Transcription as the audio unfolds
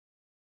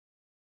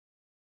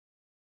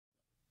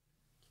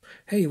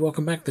Hey,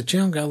 welcome back to the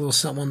channel. Got a little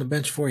something on the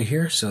bench for you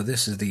here. So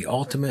this is the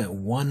ultimate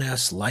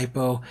 1S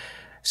Lipo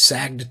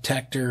sag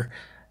detector,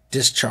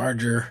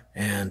 discharger,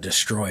 and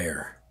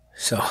destroyer.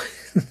 So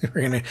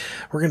we're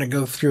gonna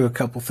go through a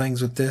couple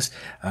things with this.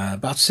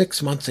 About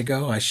 6 months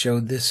ago, I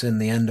showed this in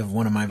the end of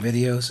one of my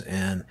videos,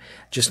 and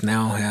just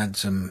now had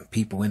some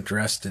people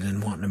interested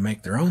in wanting to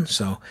make their own.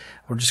 So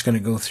we're just going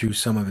to go through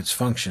some of its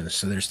functions.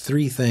 So there's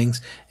three things.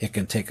 It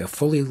can take a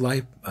fully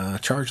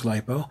charged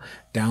lipo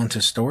down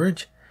to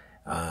storage.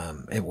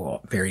 It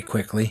will very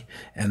quickly,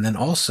 and then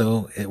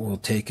also it will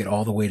take it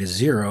all the way to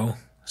zero,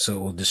 so it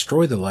will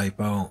destroy the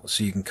lipo,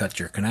 so you can cut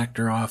your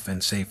connector off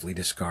and safely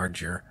discard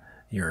your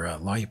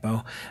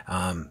lipo.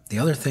 The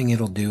other thing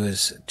it'll do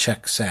is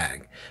check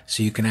sag,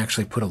 so you can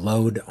actually put a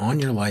load on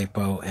your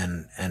lipo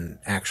and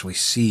actually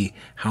see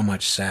how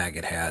much sag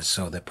it has,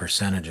 so the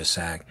percentage of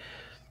sag.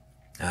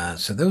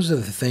 So those are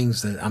the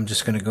things that I'm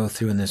just going to go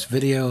through in this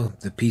video,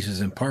 the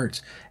pieces and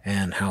parts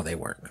and how they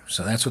work.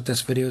 So that's what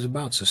this video is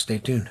about, so stay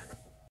tuned.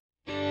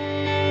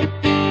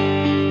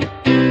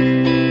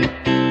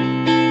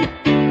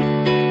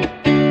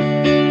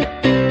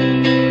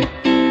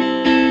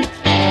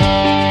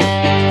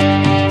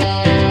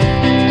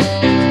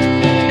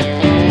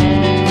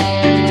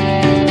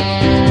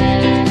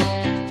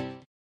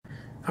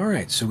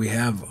 Alright, so we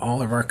have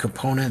all of our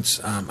components.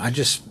 I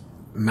just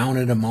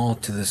mounted them all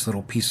to this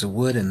little piece of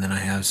wood, and then I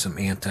have some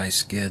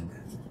anti-skid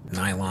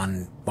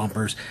nylon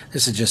bumpers.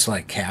 This is just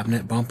like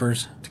cabinet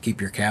bumpers to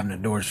keep your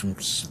cabinet doors from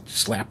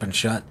slapping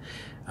shut.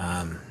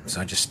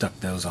 So I just stuck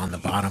those on the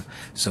bottom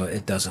so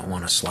it doesn't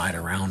want to slide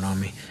around on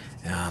me.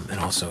 And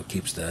also it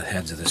keeps the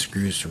heads of the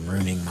screws from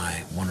ruining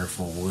my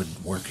wonderful wood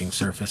working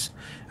surface.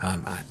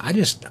 I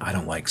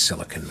don't like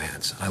silicone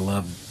mats.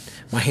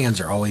 My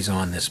hands are always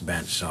on this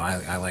bench, so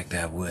I like to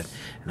have wood.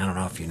 And I don't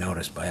know if you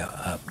noticed, but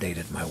I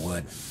updated my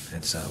wood.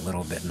 It's a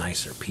little bit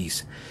nicer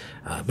piece.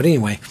 But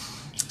anyway,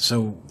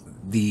 so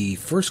the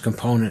first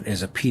component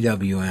is a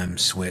PWM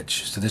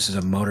switch. So this is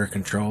a motor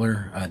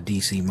controller, a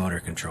DC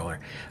motor controller.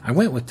 I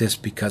went with this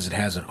because it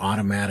has an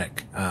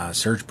automatic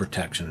surge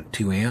protection,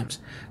 2 amps.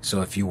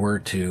 So if you were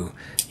to,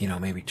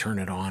 maybe turn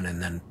it on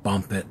and then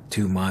bump it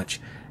too much,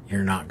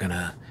 you're not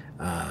gonna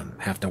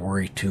have to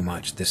worry too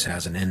much. This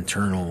has an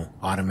internal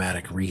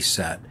automatic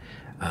reset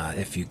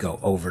if you go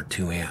over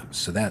 2 amps.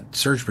 So that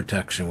surge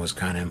protection was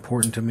kind of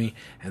important to me.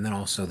 And then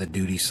also the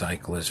duty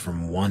cycle is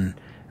from 0%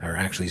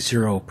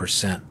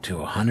 to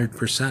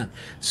 100%.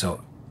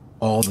 So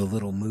all the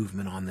little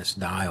movement on this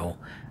dial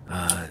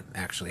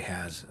actually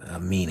has a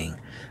meaning.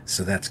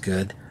 So that's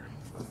good.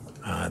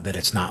 That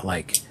it's not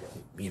like,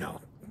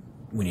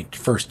 when you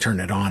first turn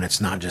it on,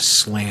 it's not just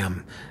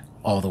slam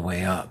all the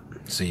way up.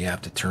 So you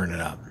have to turn it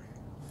up,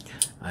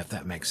 if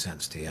that makes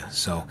sense to you.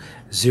 So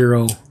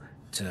 0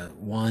 to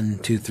 1,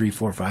 2, 3,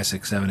 4, 5,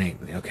 6, 7, 8.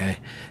 Okay.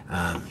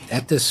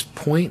 At this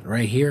point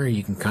right here,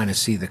 you can kind of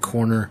see the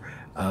corner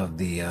of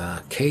the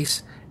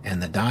case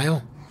and the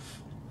dial.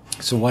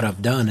 So what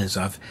I've done is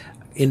I've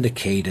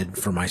indicated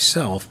for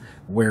myself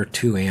where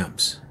 2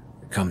 amps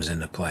comes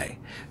into play,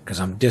 because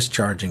I'm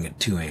discharging at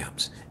 2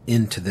 amps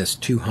into this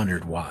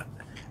 200 watt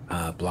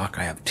block.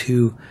 I have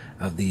 2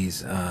 of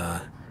these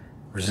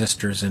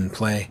resistors in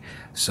play.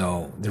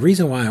 So the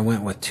reason why I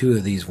went with 2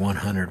 of these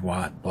 100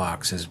 watt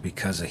blocks is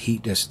because of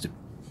heat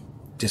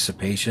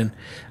dissipation.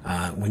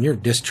 When you're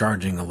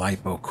discharging a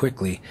lipo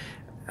quickly,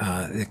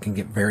 it can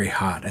get very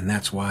hot, and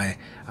that's why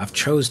I've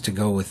chose to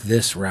go with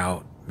this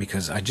route,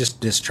 because I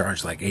just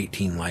discharged like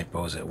 18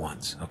 lipos at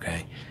once.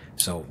 Okay,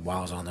 so while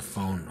I was on a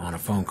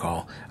phone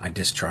call, I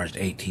discharged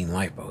 18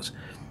 lipos.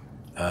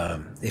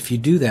 If you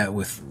do that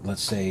with,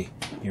 let's say,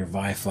 your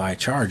Wi-Fi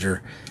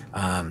charger,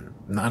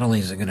 not only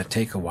is it going to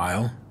take a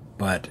while,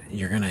 but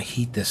you're going to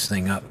heat this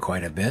thing up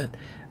quite a bit.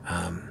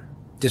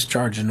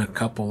 Discharging a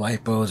couple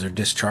lipos or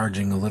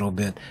discharging a little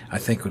bit, I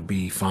think would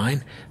be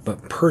fine.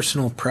 But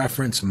personal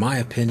preference, my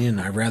opinion,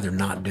 I'd rather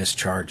not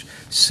discharge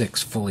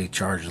 6 fully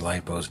charged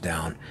lipos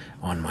down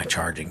on my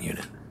charging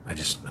unit. I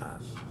just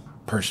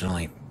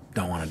personally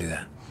don't want to do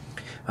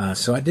that.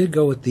 So I did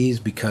go with these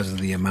because of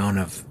the amount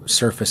of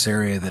surface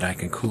area that I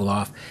can cool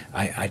off.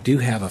 I do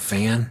have a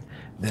fan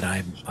that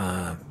I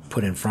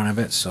put in front of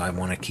it, so I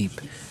want to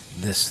keep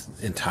this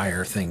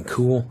entire thing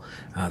cool.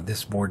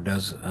 This board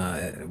does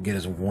get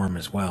as warm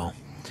as well.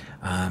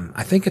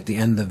 I think at the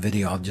end of the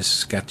video I'll just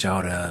sketch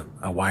out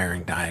a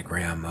wiring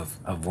diagram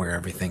of where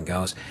everything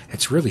goes.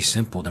 It's really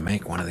simple to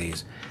make one of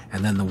these.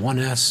 And then the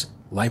 1S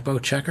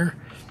lipo checker,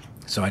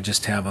 so I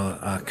just have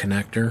a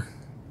connector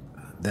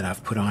that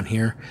I've put on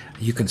here.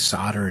 You can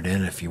solder it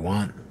in if you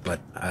want, but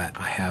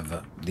I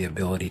have the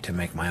ability to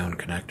make my own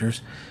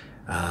connectors.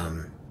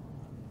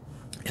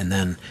 And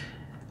then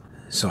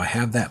so I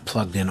have that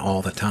plugged in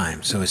all the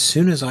time. So as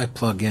soon as I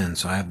plug in,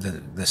 so I have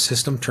the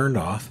system turned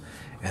off,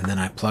 and then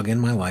I plug in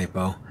my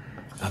lipo,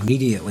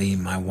 immediately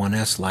my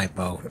 1S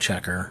lipo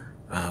checker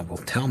will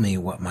tell me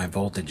what my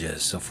voltage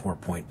is, so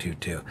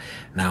 4.22.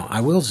 Now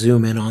I will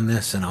zoom in on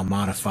this and I'll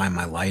modify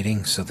my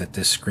lighting so that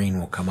this screen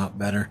will come up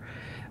better.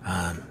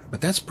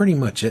 But that's pretty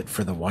much it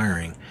for the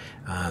wiring.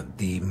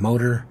 The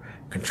motor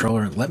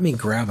controller. Let me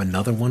grab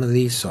another one of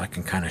these so I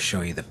can kind of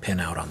show you the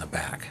pinout on the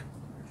back.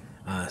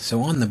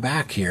 So on the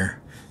back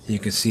here, you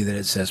can see that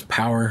it says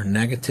power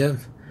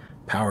negative,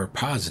 power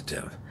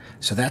positive.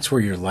 So that's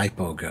where your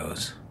LiPo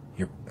goes.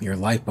 Your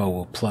LiPo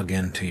will plug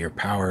into your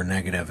power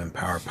negative and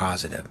power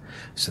positive.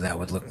 So that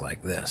would look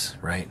like this,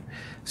 right?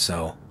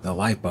 So the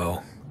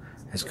LiPo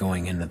is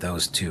going into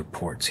those two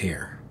ports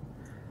here.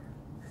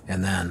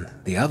 And then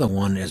the other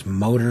one is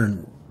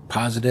motor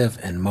positive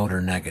and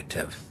motor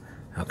negative.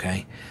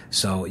 Okay,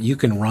 so you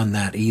can run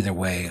that either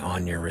way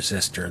on your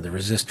resistor. The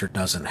resistor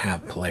doesn't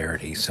have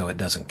polarity, so it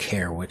doesn't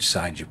care which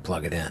side you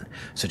plug it in.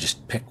 So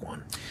just pick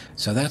one.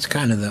 So that's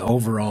kind of the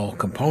overall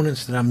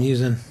components that I'm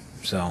using.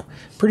 So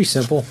pretty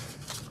simple,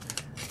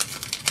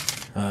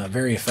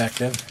 very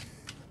effective.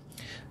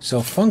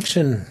 So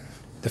function,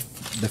 the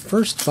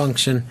first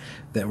function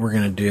that we're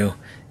going to do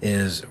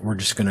is we're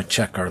just going to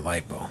check our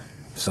LiPo.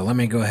 So let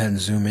me go ahead and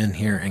zoom in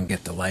here and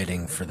get the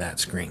lighting for that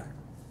screen.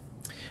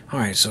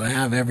 Alright, so I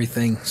have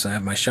everything. So I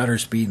have my shutter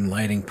speed and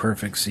lighting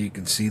perfect so you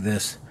can see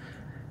this.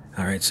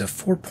 Alright, so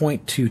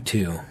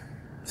 4.22.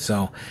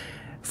 So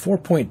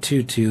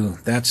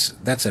 4.22,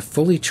 that's a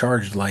fully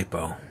charged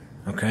LiPo.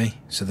 Okay,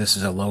 so this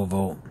is a low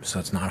volt, so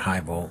it's not high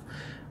volt.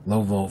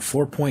 Low volt,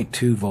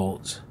 4.2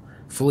 volts,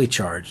 fully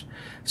charged.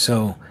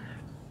 So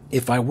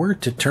if I were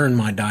to turn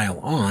my dial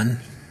on,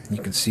 you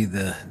can see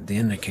the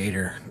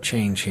indicator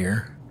change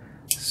here.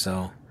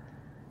 So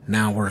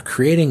now we're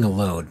creating a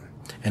load.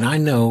 And I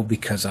know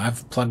because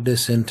I've plugged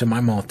this into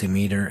my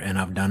multimeter and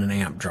I've done an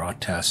amp draw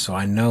test, so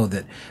I know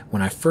that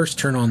when I first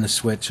turn on the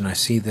switch and I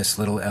see this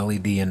little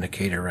LED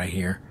indicator right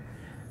here,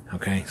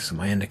 okay, so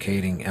my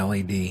indicating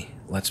LED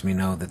lets me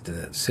know that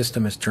the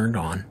system is turned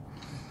on,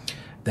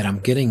 that I'm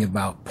getting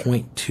about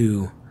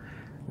 0.2,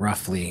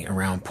 roughly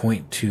around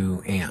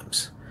 0.2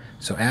 amps.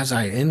 So as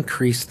I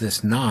increase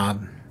this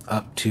knob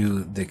up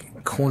to the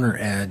corner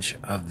edge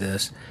of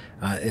this,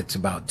 it's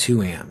about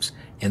 2 amps.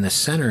 In the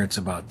center, it's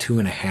about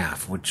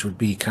 2.5, which would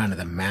be kind of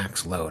the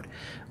max load.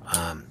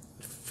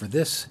 For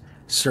this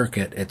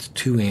circuit, it's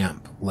 2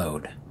 amp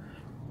load.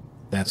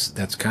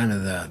 That's kind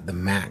of the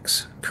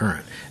max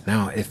current.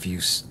 Now, if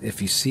you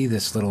see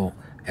this little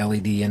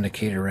LED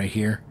indicator right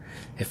here,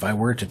 if I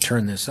were to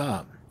turn this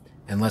up,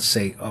 and let's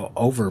say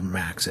over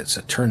max it,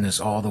 so turn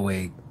this all the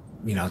way,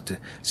 you know, to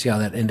see how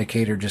that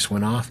indicator just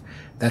went off.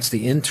 That's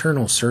the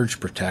internal surge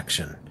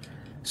protection.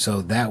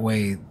 So that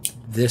way,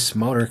 this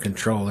motor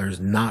controller is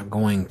not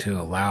going to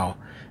allow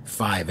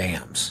 5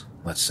 amps,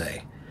 let's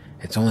say.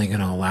 It's only going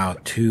to allow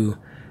 2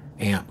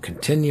 amp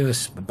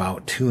continuous,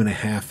 about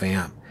 2.5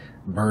 amp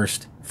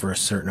burst for a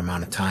certain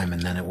amount of time,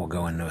 and then it will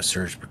go into a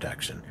surge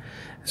protection.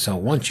 So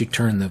once you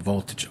turn the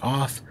voltage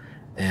off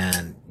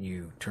and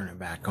you turn it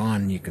back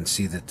on, you can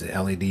see that the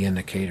LED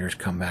indicators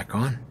come back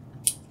on.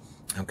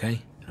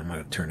 Okay, I'm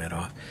going to turn it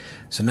off.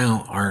 So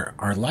now our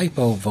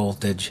LiPo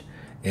voltage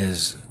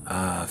is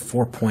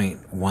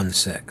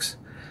 4.16.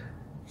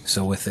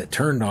 So with it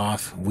turned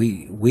off,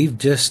 we've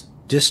just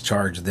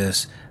discharged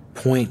this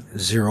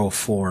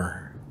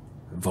 0.04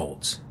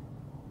 volts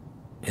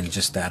in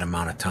just that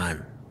amount of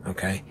time.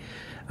 Okay,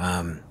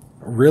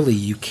 really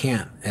you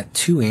can't, at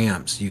 2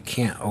 amps you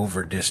can't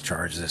over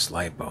discharge this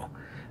LiPo.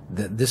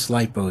 This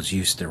LiPo is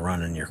used to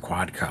running your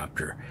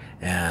quadcopter,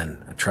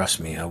 and trust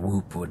me, a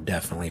whoop would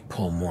definitely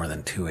pull more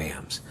than 2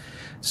 amps.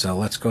 So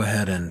let's go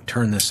ahead and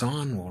turn this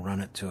on. We'll run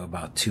it to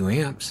about 2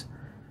 amps.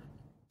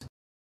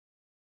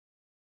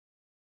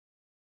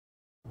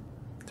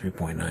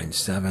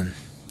 3.97.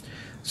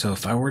 So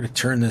if I were to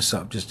turn this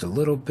up just a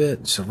little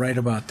bit, so right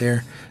about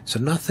there, so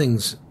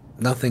nothing's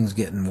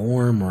getting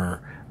warm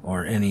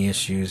or any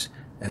issues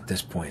at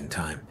this point in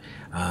time.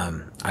 I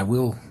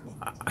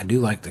do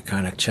like to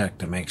kind of check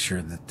to make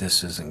sure that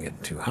this isn't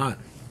getting too hot.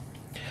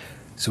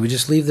 So we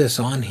just leave this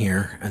on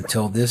here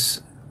until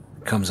this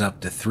comes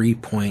up to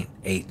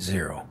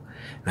 3.80.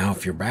 Now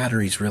if your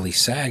battery's really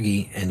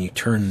saggy and you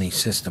turn the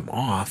system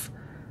off,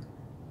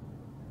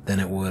 then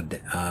it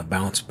would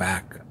bounce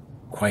back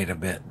quite a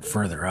bit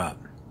further up.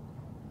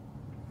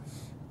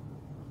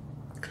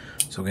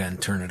 So we'll go ahead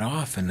and turn it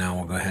off, and now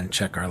we'll go ahead and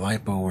check our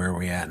LiPo. Where are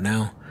we at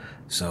now?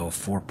 So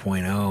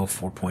 4.0,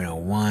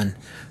 4.01.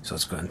 So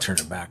let's go ahead and turn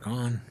it back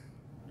on.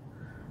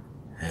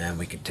 And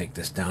we can take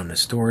this down to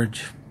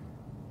storage.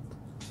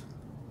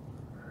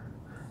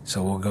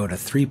 So we'll go to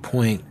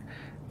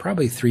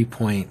probably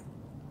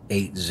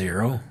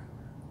 3.80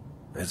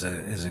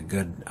 is a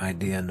good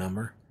idea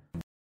number.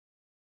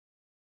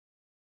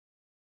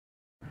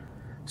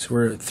 So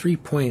we're at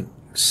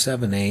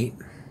 3.78,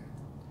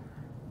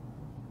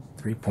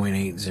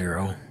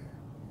 3.80,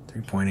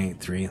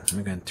 3.83.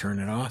 I'm going to turn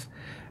it off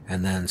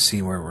and then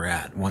see where we're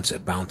at once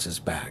it bounces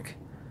back.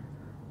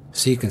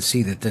 So you can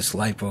see that this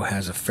LiPo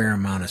has a fair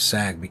amount of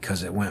sag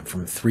because it went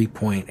from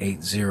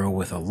 3.80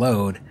 with a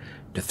load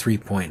to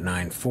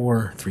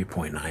 3.94,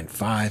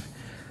 3.95.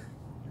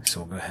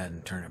 So we'll go ahead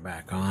and turn it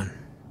back on.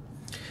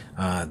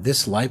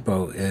 This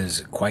LiPo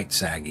is quite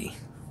saggy.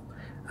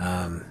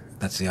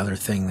 That's the other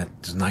thing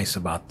that's nice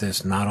about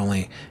this. Not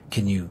only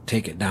can you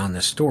take it down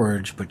to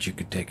storage, but you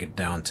could take it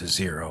down to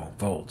 0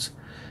 volts.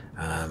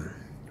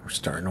 We're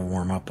starting to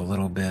warm up a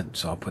little bit,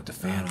 so I'll put the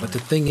fan on. But the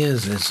thing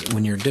is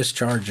when you're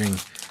discharging,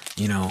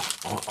 you know,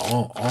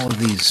 all of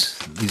these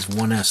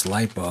 1S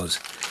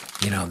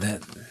lipos, you know,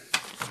 that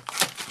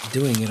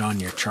doing it on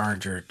your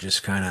charger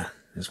just kind of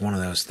is one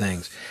of those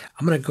things.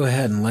 I'm going to go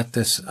ahead and let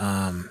this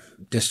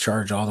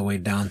discharge all the way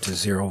down to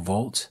 0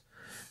 volts.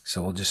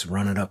 So we'll just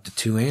run it up to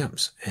 2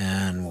 amps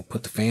and we'll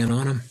put the fan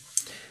on them.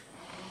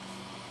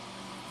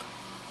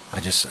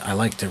 I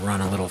like to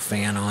run a little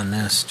fan on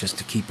this just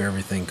to keep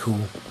everything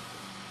cool.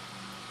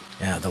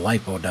 Yeah, the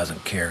LiPo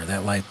doesn't care.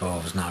 That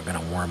LiPo is not going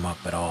to warm up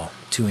at all.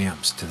 2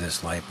 amps to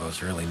this LiPo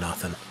is really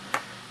nothing.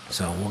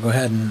 So we'll go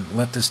ahead and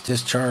let this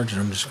discharge,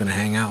 and I'm just going to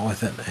hang out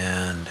with it,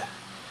 and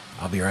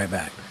I'll be right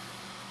back.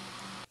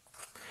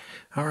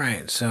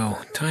 Alright, so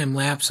time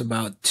lapse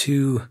about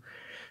 2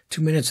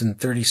 minutes and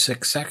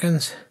 36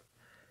 seconds.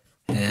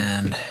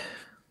 And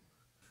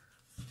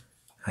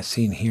I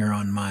seen here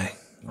on my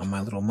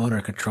little motor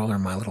controller,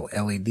 my little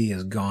LED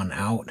has gone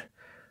out.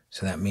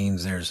 So that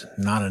means there's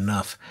not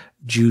enough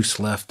juice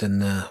left in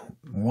the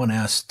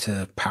 1S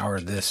to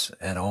power this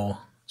at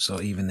all. So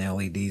even the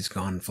LED's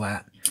gone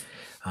flat.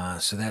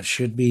 So that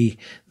should be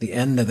the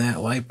end of that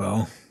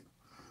LiPo.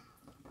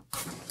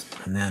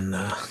 And then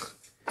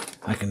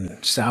I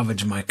can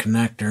salvage my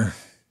connector.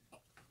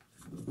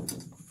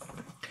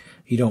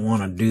 You don't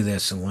want to do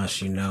this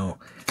unless you know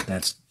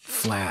that's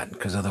flat,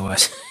 because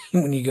otherwise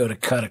when you go to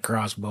cut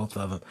across both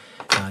of them,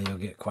 you'll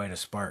get quite a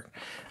spark.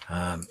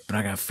 But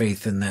I got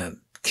faith in that.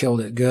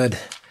 Killed it good.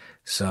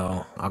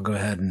 So I'll go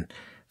ahead and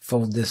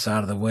fold this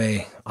out of the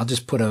way. I'll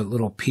just put a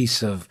little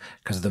piece of,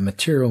 because the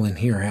material in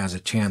here has a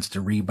chance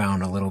to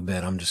rebound a little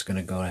bit, I'm just going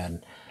to go ahead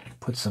and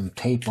put some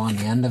tape on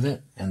the end of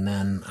it, and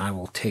then I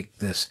will take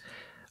this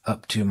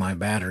up to my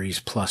batteries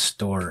plus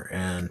store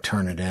and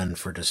turn it in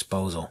for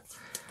disposal.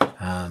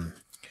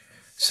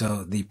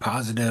 So the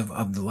positive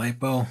of the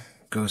LiPo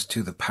goes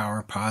to the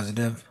power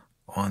positive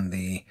on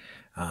the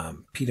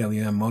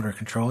PWM motor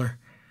controller,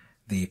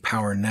 the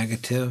power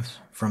negative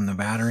from the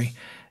battery,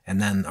 and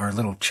then our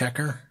little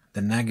checker,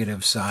 the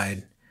negative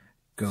side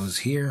goes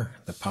here,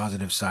 the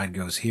positive side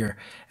goes here,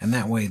 and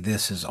that way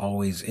this is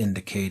always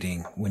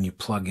indicating when you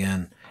plug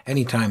in.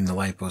 Anytime the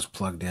LiPo is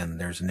plugged in,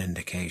 there's an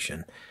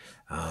indication.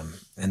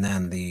 And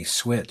then the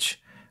switch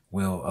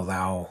will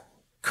allow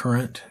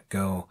current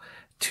go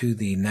to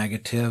the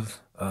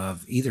negative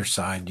of either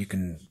side. You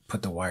can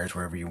put the wires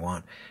wherever you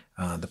want.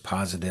 The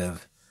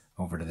positive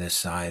over to this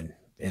side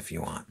if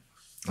you want.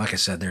 Like I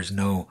said, there's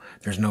no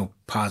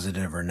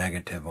positive or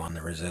negative on the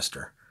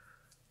resistor.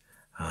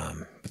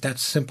 But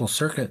that's a simple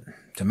circuit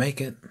to make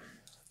it,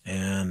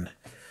 and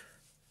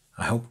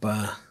I hope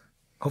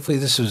hopefully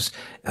this was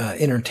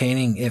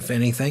entertaining, if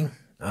anything,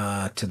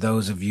 to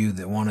those of you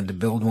that wanted to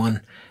build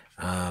one.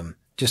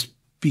 Just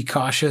be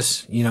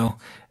cautious, you know,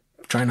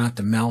 try not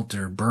to melt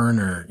or burn,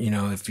 or, you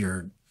know, if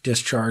you're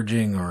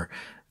discharging or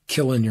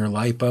killing your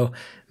LiPo,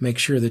 make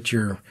sure that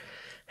you're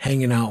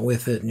hanging out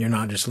with it and you're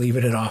not just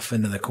leaving it off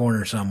into the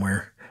corner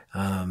somewhere.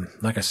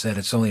 Like I said,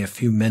 it's only a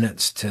few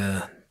minutes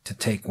to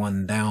take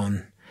one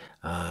down,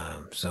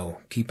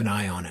 so keep an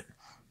eye on it.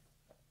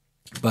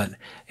 But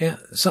yeah,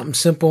 something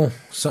simple,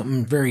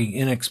 something very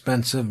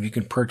inexpensive. You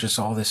can purchase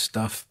all this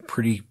stuff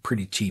pretty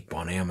cheap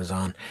on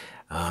Amazon.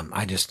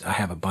 I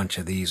have a bunch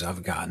of these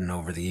I've gotten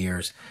over the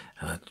years.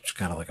 It's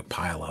kind of like a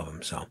pile of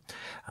them. So,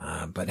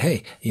 but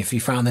hey, if you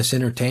found this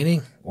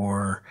entertaining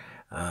or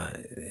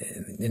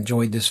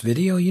enjoyed this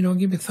video, you know,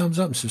 give me a thumbs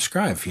up and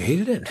subscribe. If you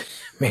hated it,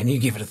 man, you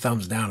give it a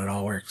thumbs down. It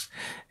all works.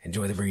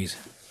 Enjoy the breeze.